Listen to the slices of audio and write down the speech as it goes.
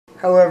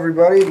Hello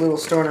everybody, Little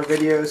Stoner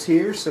Videos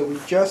here. So we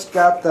just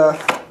got the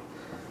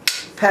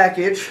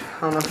package.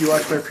 I don't know if you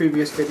watched my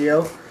previous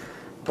video,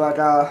 but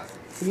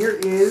here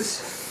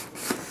is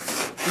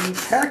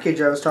the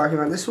package I was talking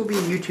about. This will be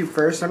YouTube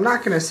first. I'm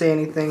not going to say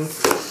anything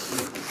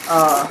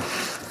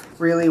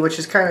really, which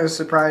is kind of a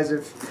surprise.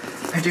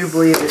 If I do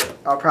believe it,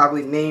 I'll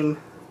probably name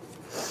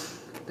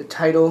the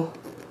title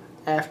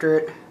after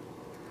it.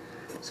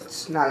 So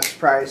it's not a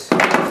surprise,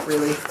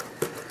 really.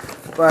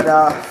 But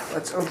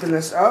let's open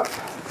this up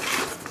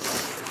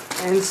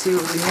and see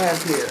what we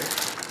have here.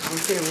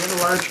 Okay, we have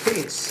a large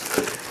case.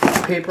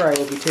 The paper I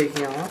will be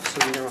taking off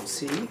so we don't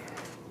see.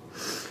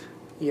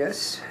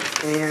 Yes,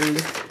 and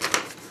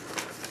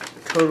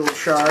total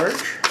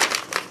charge.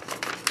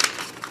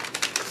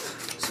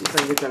 See if I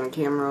can get that on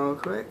camera real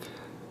quick.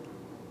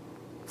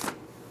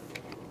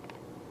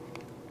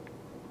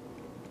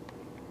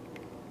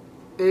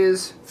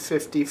 Is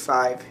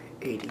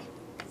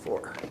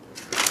 $55.84.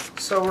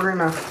 So we're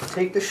gonna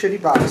take the shitty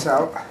box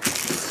out,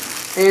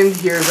 and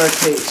here's our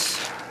case.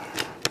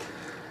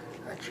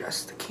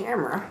 Adjust the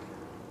camera.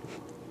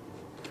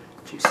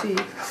 You see,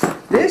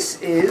 this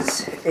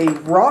is a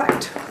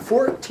Ryot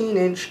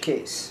 14-inch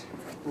case.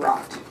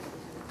 Ryot. I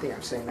think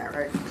I'm saying that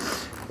right.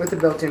 With a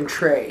built-in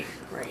tray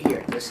right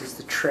here. This is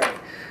the tray.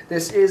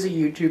 This is a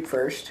YouTube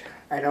first.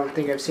 I don't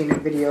think I've seen a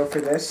video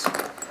for this.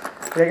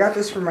 But I got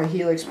this from my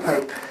Helix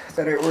pipe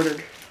that I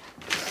ordered.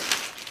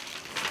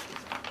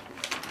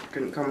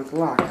 Didn't come with the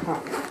lock, huh?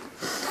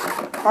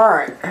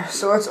 Alright,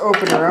 so let's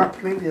open her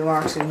up. Maybe the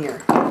lock's in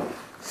here.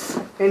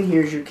 And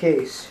here's your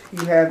case.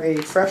 You have a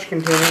fresh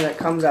container that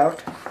comes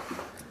out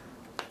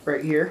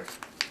right here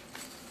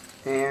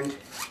and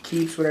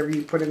keeps whatever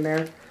you put in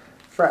there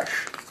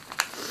fresh.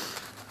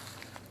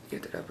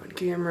 Get that up on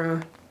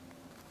camera.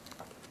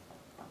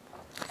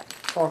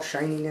 All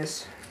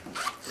shininess.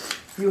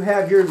 You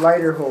have your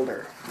lighter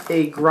holder.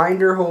 A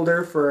grinder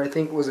holder for, I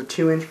think it was a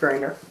 2-inch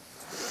grinder.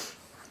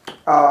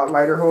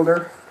 Lighter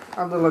holder.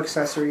 Little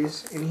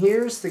accessories. And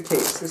here's the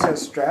case. This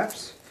has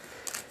straps.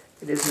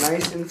 It is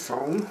nice and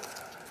foam,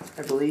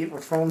 I believe, or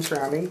foam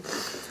surrounding.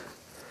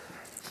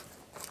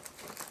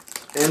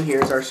 And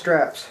here's our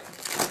straps,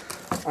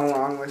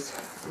 along with,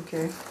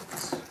 okay,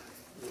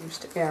 you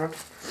stick out.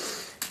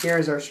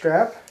 Here's our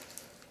strap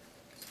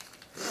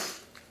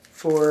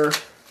for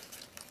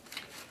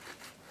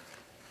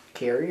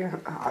carry,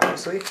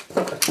 obviously.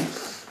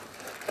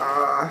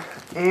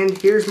 And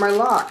here's my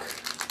lock.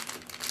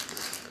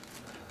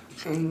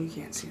 And you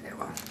can't see that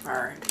well.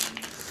 Alright.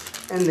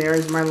 And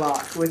there's my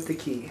lock with the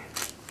key.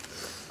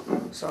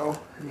 So,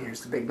 and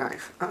here's the big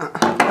knife.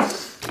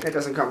 It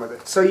doesn't come with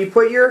it. So you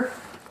put your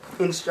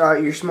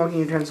smoking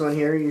utensil in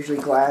here, usually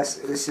glass.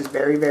 This is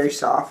very, very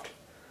soft.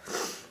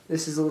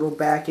 This is a little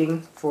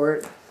backing for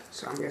it.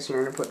 So I'm guessing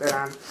you're going to put that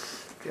on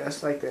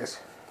just like this.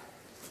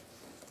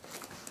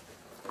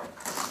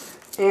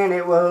 And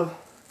it will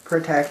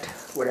protect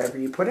whatever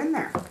you put in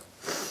there.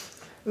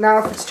 Now,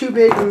 if it's too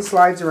big and it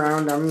slides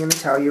around, I'm going to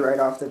tell you right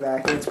off the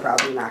bat, it's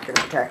probably not going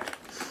to protect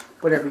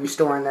whatever you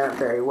store in there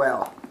very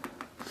well.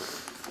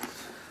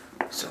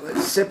 So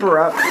let's zip her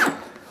up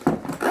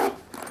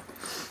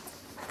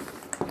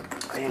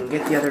and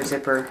get the other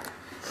zipper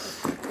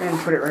and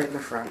put it right in the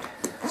front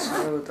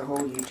so that the whole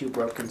YouTube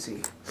world can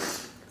see.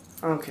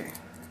 Okay,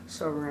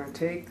 so we're going to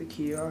take the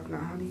key off. Now,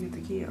 how do you get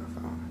the key off?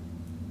 Oh.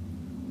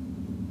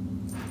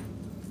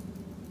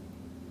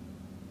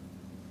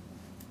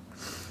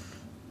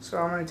 So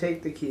I'm going to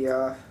take the key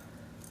off.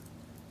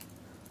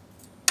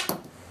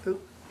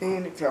 Oop,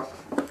 and it fell.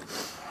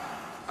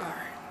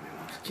 Alright,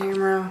 move the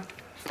camera.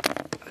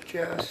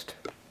 Adjust.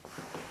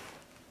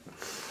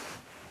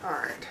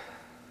 Alright.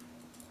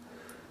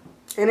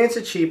 And it's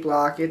a cheap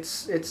lock.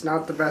 It's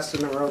not the best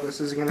in the world.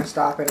 This isn't going to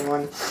stop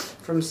anyone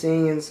from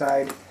seeing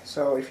inside.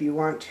 So if you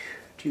want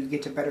to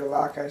get a better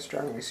lock, I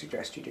strongly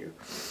suggest you do.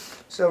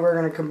 So we're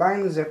going to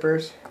combine the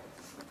zippers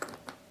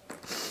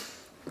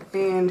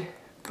and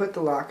put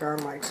the lock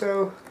on like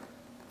so.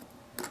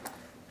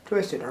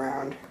 Twist it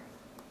around.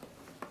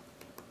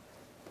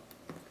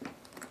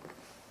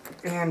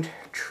 And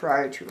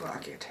try to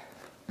lock it.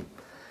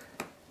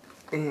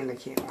 And I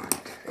can't lock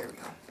it. There we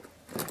go.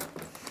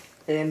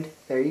 And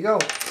there you go.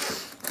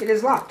 It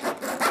is locked.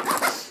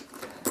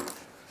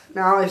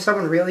 Now, if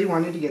someone really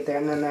wanted to get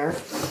that in there,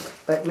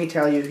 let me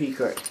tell you he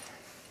could.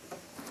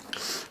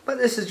 But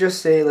this is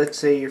just say, let's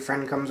say your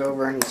friend comes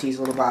over and he sees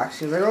a little box.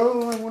 He's like,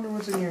 oh, I wonder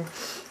what's in here.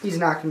 He's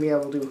not going to be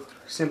able to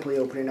simply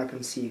open it up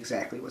and see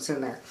exactly what's in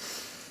there.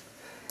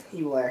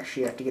 You will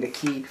actually have to get a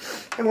key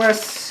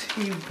unless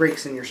he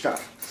breaks in your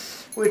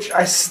stuff, which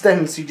I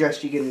then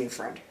suggest you get a new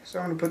friend. So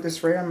I'm going to put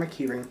this right on my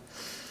key ring.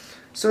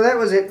 So that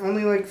was it.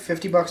 Only like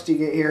 50 bucks to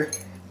get here.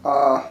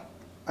 I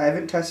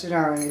haven't tested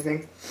out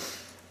anything.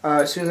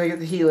 As soon as I get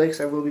the Helix,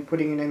 I will be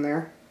putting it in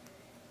there.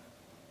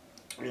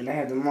 And I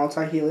have the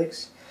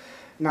multi-Helix.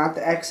 Not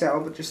the XL,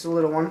 but just a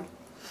little one.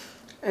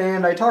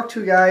 And I talked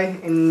to a guy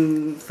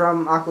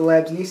from Aqua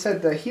Labs, and he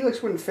said the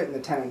Helix wouldn't fit in the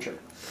 10-incher.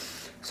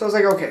 So I was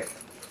like, okay,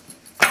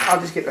 I'll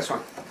just get this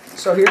one.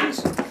 So here it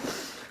is.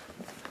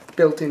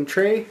 Built-in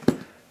tray.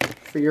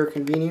 for your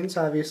convenience,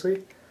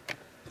 obviously.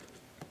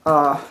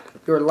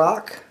 Your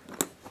lock.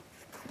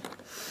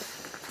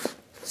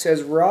 It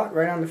says Ryot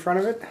right on the front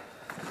of it.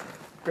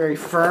 Very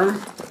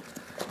firm.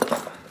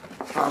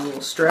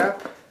 Little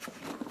strap.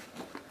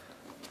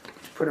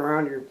 Put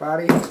around your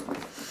body.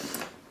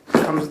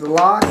 Comes the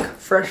lock,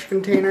 fresh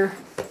container.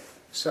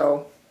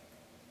 So,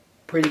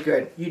 pretty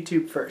good.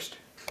 YouTube first.